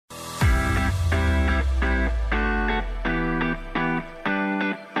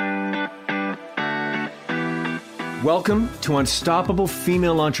Welcome to Unstoppable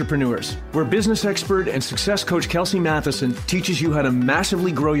Female Entrepreneurs, where business expert and success coach Kelsey Matheson teaches you how to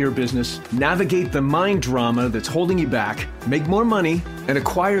massively grow your business, navigate the mind drama that's holding you back, make more money, and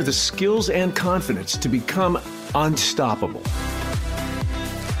acquire the skills and confidence to become unstoppable.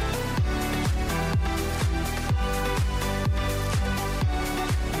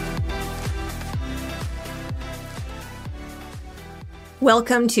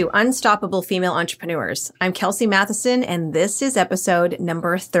 Welcome to Unstoppable Female Entrepreneurs. I'm Kelsey Matheson, and this is episode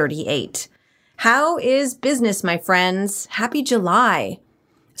number 38. How is business, my friends? Happy July.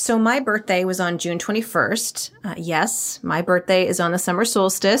 So my birthday was on June 21st. Yes, my birthday is on the summer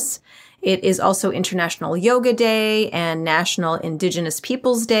solstice. It is also International Yoga Day and National Indigenous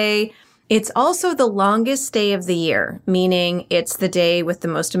Peoples Day. It's also the longest day of the year, meaning it's the day with the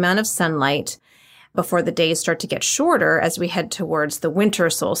most amount of sunlight before the days start to get shorter as we head towards the winter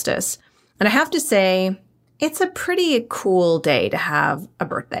solstice. And I have to say, it's a pretty cool day to have a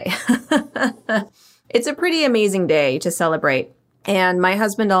birthday. It's a pretty amazing day to celebrate. And my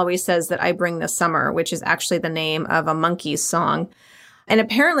husband always says that I bring the summer, which is actually the name of a Monkees song. And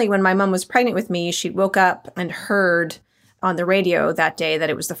apparently when my mom was pregnant with me, she woke up and heard on the radio that day that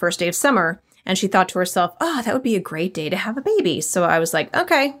it was the first day of summer. And she thought to herself, oh, that would be a great day to have a baby. So I was like,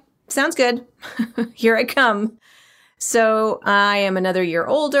 okay, sounds good. Here I come. So I am another year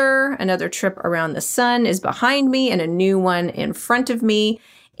older. Another trip around the sun is behind me and a new one in front of me.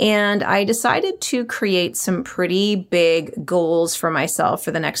 And I decided to create some pretty big goals for myself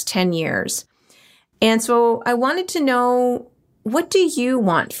for the next 10 years. And so I wanted to know, what do you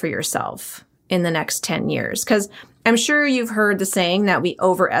want for yourself in the next 10 years? Because I'm sure you've heard the saying that we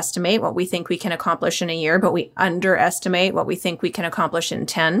overestimate what we think we can accomplish in a year, but we underestimate what we think we can accomplish in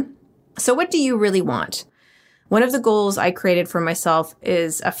 10. So what do you really want? One of the goals I created for myself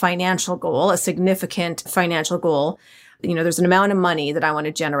is a financial goal, a significant financial goal. You know, there's an amount of money that I want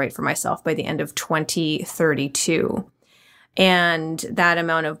to generate for myself by the end of 2032. And that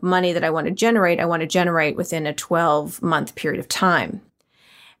amount of money that I want to generate within a 12-month period of time.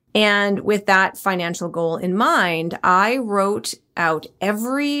 And with that financial goal in mind, I wrote out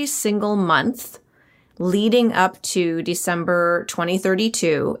every single month leading up to December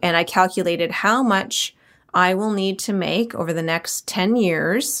 2032, and I calculated how much I will need to make over the next 10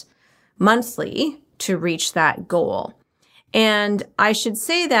 years monthly to reach that goal. And I should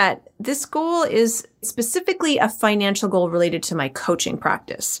say that this goal is specifically a financial goal related to my coaching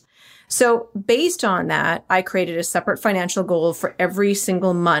practice. So based on that, I created a separate financial goal for every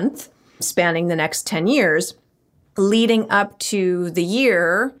single month spanning the next 10 years, leading up to the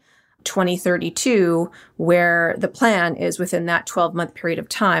year 2032, where the plan is within that 12-month period of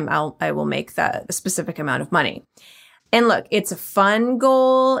time, I will make a specific amount of money. And look, it's a fun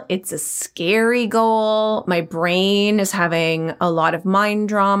goal. It's a scary goal. My brain is having a lot of mind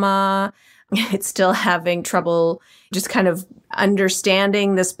drama. It's still having trouble just kind of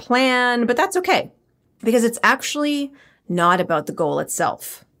understanding this plan, but that's okay because it's actually not about the goal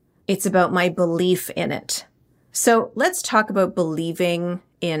itself. It's about my belief in it. So let's talk about believing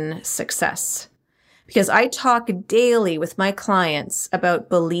in success, because I talk daily with my clients about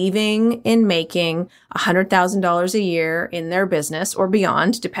believing in making $100,000 a year in their business or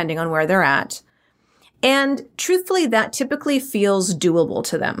beyond, depending on where they're at. And truthfully, that typically feels doable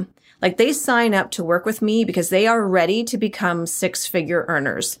to them. Like they sign up to work with me because they are ready to become six-figure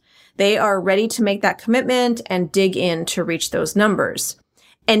earners. They are ready to make that commitment and dig in to reach those numbers.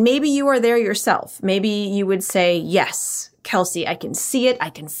 And maybe you are there yourself. Maybe you would say, yes, Kelsey, I can see it. I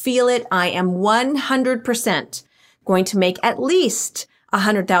can feel it. I am 100% going to make at least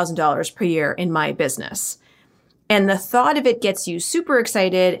 $100,000 per year in my business. And the thought of it gets you super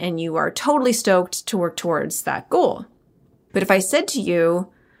excited and you are totally stoked to work towards that goal. But if I said to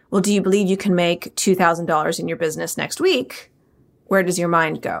you, well, do you believe you can make $2,000 in your business next week? Where does your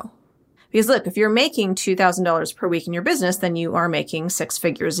mind go? Because look, if you're making $2,000 per week in your business, then you are making six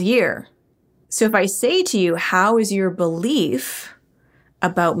figures a year. So if I say to you, how is your belief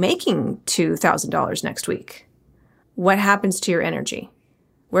about making $2,000 next week? What happens to your energy?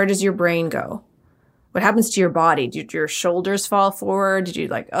 Where does your brain go? What happens to your body? Did your shoulders fall forward? Did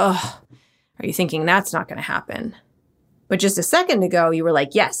you are you thinking that's not going to happen? But just a second ago, you were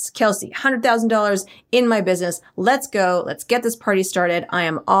like, yes, Kelsey, $100,000 in my business. Let's go. Let's get this party started. I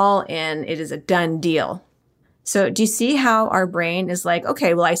am all in. It is a done deal. So do you see how our brain is like,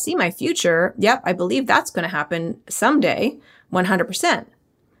 okay, well, I see my future. Yep, I believe that's going to happen someday, 100%.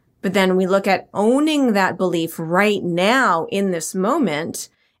 But then we look at owning that belief right now in this moment.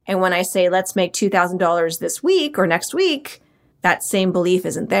 And when I say, let's make $2,000 this week or next week, that same belief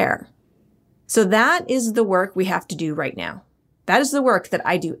isn't there. So that is the work we have to do right now. That is the work that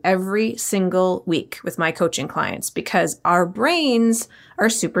I do every single week with my coaching clients because our brains are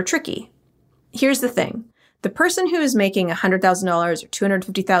super tricky. Here's the thing. The person who is making $100,000 or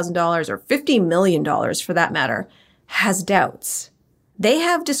 $250,000 or $50 million for that matter has doubts. They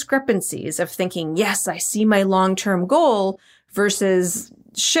have discrepancies of thinking, yes, I see my long-term goal versus,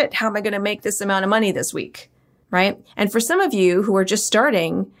 shit, how am I going to make this amount of money this week? Right? And for some of you who are just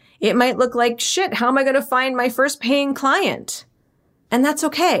starting, it might look like, shit, how am I going to find my first paying client? And that's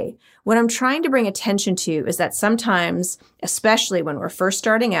okay. What I'm trying to bring attention to is that sometimes, especially when we're first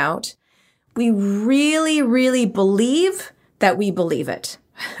starting out, we really, really believe that we believe it.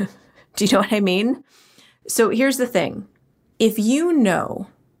 Do you know what I mean? So here's the thing. If you know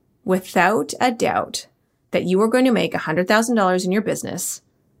without a doubt that you are going to make $100,000 in your business,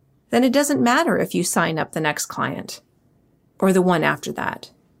 then it doesn't matter if you sign up the next client or the one after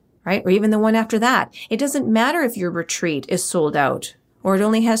that, right? Or even the one after that. It doesn't matter if your retreat is sold out or it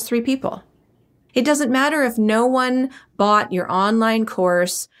only has 3 people. It doesn't matter if no one bought your online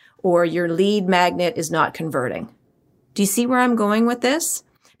course or your lead magnet is not converting. Do you see where I'm going with this?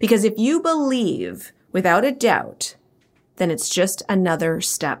 Because if you believe without a doubt, then it's just another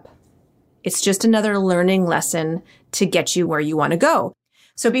step. It's just another learning lesson to get you where you want to go.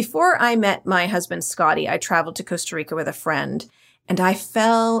 So before I met my husband, Scotty, I traveled to Costa Rica with a friend and I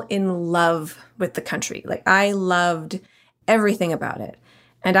fell in love with the country. Like I loved everything about it.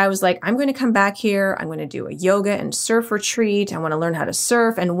 And I was like, I'm going to come back here. I'm going to do a yoga and surf retreat. I want to learn how to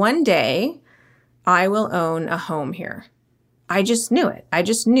surf. And one day I will own a home here. I just knew it. I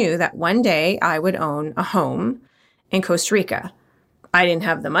just knew that one day I would own a home in Costa Rica. I didn't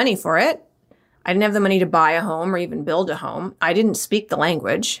have the money for it. I didn't have the money to buy a home or even build a home. I didn't speak the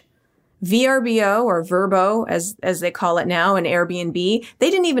language. VRBO or Vrbo, as they call it now, and Airbnb, they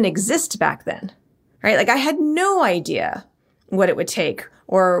didn't even exist back then, right? Like I had no idea what it would take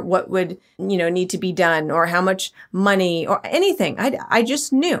or what would, need to be done or how much money or anything. I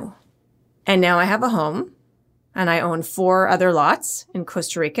just knew. And now I have a home and I own 4 other lots in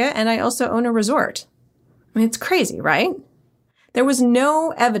Costa Rica and I also own a resort. I mean, it's crazy, right? There was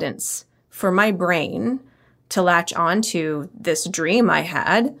no evidence for my brain to latch onto this dream I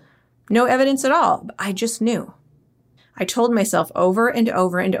had. No evidence at all. I just knew. I told myself over and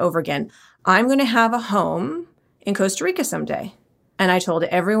over and over again, I'm going to have a home in Costa Rica someday. And I told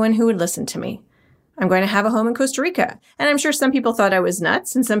everyone who would listen to me, I'm going to have a home in Costa Rica. And I'm sure some people thought I was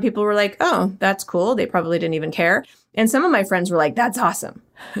nuts. And some people were like, oh, that's cool. They probably didn't even care. And some of my friends were like, that's awesome.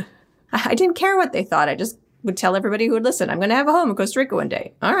 I didn't care what they thought. I just would tell everybody who would listen, I'm going to have a home in Costa Rica one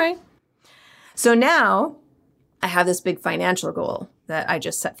day. All right. So now I have this big financial goal that I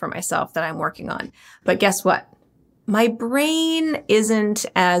just set for myself that I'm working on. But guess what? My brain isn't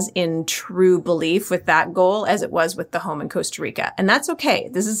as in true belief with that goal as it was with the home in Costa Rica. And that's okay.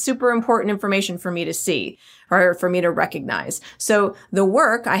 This is super important information for me to see or for me to recognize. So the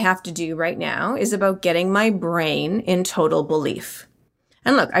work I have to do right now is about getting my brain in total belief.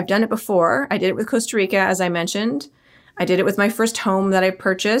 And look, I've done it before. I did it with Costa Rica, as I mentioned. I did it with my first home that I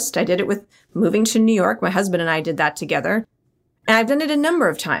purchased. I did it with moving to New York. My husband and I did that together. And I've done it a number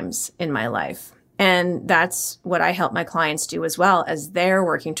of times in my life. And that's what I help my clients do as well as they're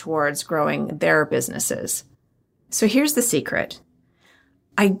working towards growing their businesses. So here's the secret.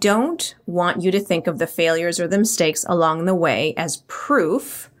 I don't want you to think of the failures or the mistakes along the way as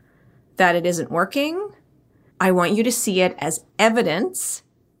proof that it isn't working. I want you to see it as evidence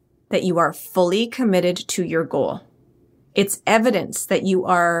that you are fully committed to your goal. It's evidence that you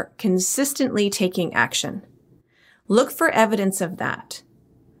are consistently taking action. Look for evidence of that.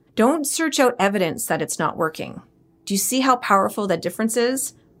 Don't search out evidence that it's not working. Do you see how powerful that difference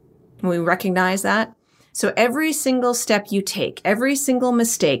is when we recognize that? So every single step you take, every single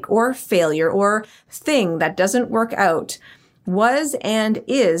mistake or failure or thing that doesn't work out was and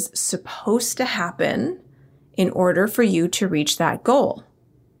is supposed to happen in order for you to reach that goal.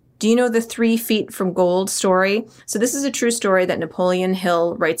 Do you know the 3 feet from gold story? So this is a true story that Napoleon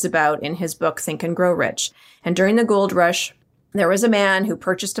Hill writes about in his book, Think and Grow Rich. And during the gold rush, there was a man who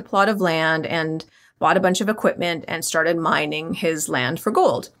purchased a plot of land and bought a bunch of equipment and started mining his land for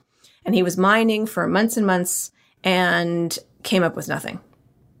gold. And he was mining for months and months and came up with nothing.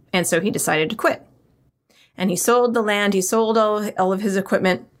 And so he decided to quit. And he sold the land, he sold all of his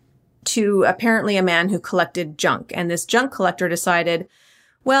equipment to apparently a man who collected junk. And this junk collector decided,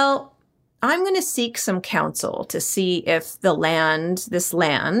 well, I'm going to seek some counsel to see if this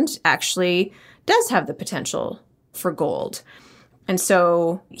land actually does have the potential for gold. And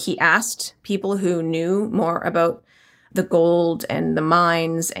so he asked people who knew more about the gold and the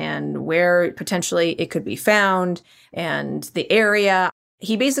mines and where potentially it could be found and the area.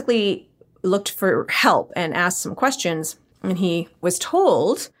 He basically looked for help and asked some questions, and he was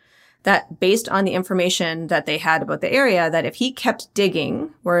told that based on the information that they had about the area, that if he kept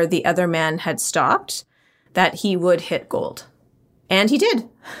digging where the other man had stopped, that he would hit gold. And he did.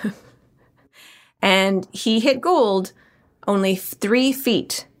 And he hit gold only 3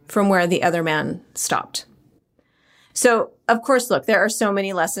 feet from where the other man stopped. So, of course, look, there are so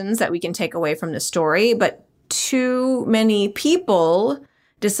many lessons that we can take away from this story, but too many people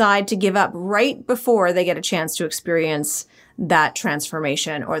decide to give up right before they get a chance to experience that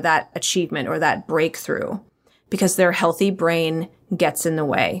transformation or that achievement or that breakthrough, because their healthy brain gets in the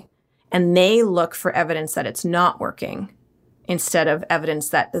way and they look for evidence that it's not working instead of evidence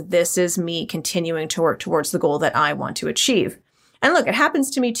that this is me continuing to work towards the goal that I want to achieve. And look, it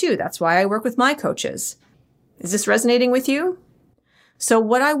happens to me too. That's why I work with my coaches. Is this resonating with you? So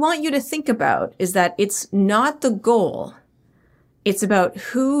what I want you to think about is that it's not the goal. It's about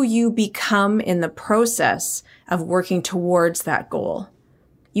who you become in the process of working towards that goal.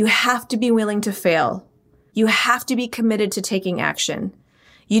 You have to be willing to fail. You have to be committed to taking action.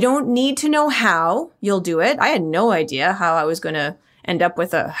 You don't need to know how you'll do it. I had no idea how I was going to end up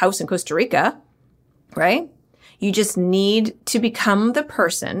with a house in Costa Rica, right? You just need to become the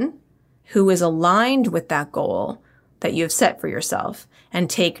person who is aligned with that goal that you have set for yourself and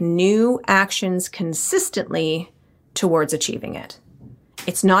take new actions consistently towards achieving it.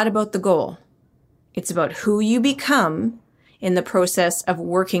 It's not about the goal. It's about who you become in the process of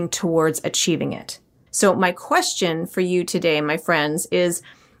working towards achieving it. So my question for you today, my friends, is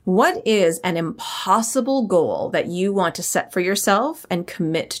what is an impossible goal that you want to set for yourself and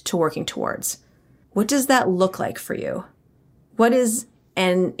commit to working towards? What does that look like for you? What is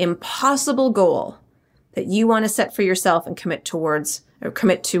an impossible goal that you want to set for yourself and commit towards or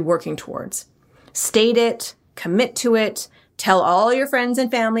commit to working towards? State it, commit to it, tell all your friends and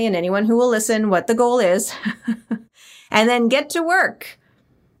family and anyone who will listen what the goal is, and then get to work.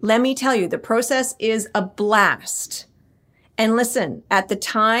 Let me tell you, the process is a blast. And listen, at the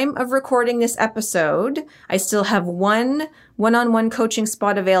time of recording this episode, I still have one one-on-one coaching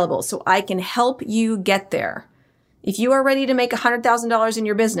spot available, so I can help you get there. If you are ready to make $100,000 in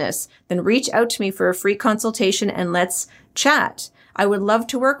your business, then reach out to me for a free consultation and let's chat. I would love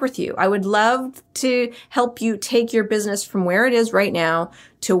to work with you. I would love to help you take your business from where it is right now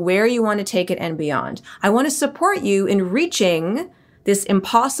to where you want to take it and beyond. I want to support you in reaching this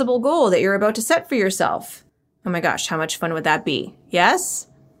impossible goal that you're about to set for yourself. Oh my gosh, how much fun would that be? Yes?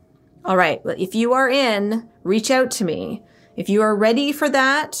 All right. Well, if you are in, reach out to me. If you are ready for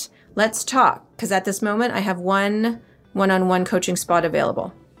that, let's talk. Because at this moment, I have one one-on-one coaching spot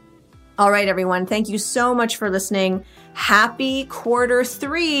available. All right, everyone. Thank you so much for listening. Happy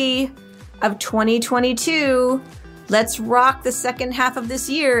Q3 of 2022. Let's rock the second half of this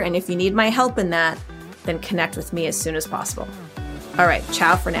year. And if you need my help in that, then connect with me as soon as possible. All right.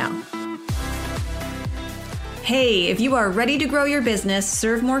 Ciao for now. Hey, if you are ready to grow your business,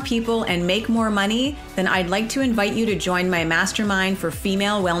 serve more people, and make more money, then I'd like to invite you to join my mastermind for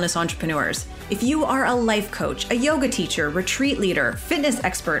female wellness entrepreneurs. If you are a life coach, a yoga teacher, retreat leader, fitness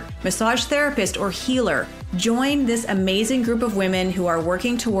expert, massage therapist, or healer, join this amazing group of women who are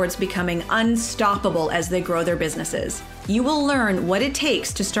working towards becoming unstoppable as they grow their businesses. You will learn what it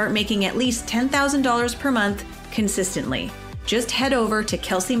takes to start making at least $10,000 per month consistently. Just head over to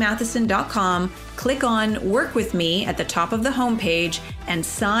kelseymatheson.com, click on Work With Me at the top of the homepage, and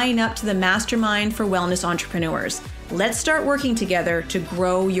sign up to the Mastermind for Wellness Entrepreneurs. Let's start working together to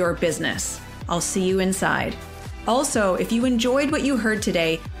grow your business. I'll see you inside. Also, if you enjoyed what you heard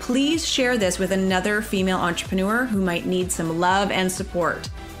today, please share this with another female entrepreneur who might need some love and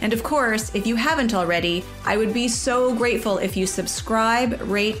support. And of course, if you haven't already, I would be so grateful if you subscribe,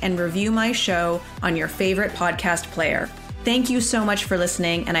 rate, and review my show on your favorite podcast player. Thank you so much for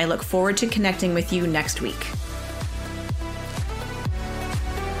listening, and I look forward to connecting with you next week.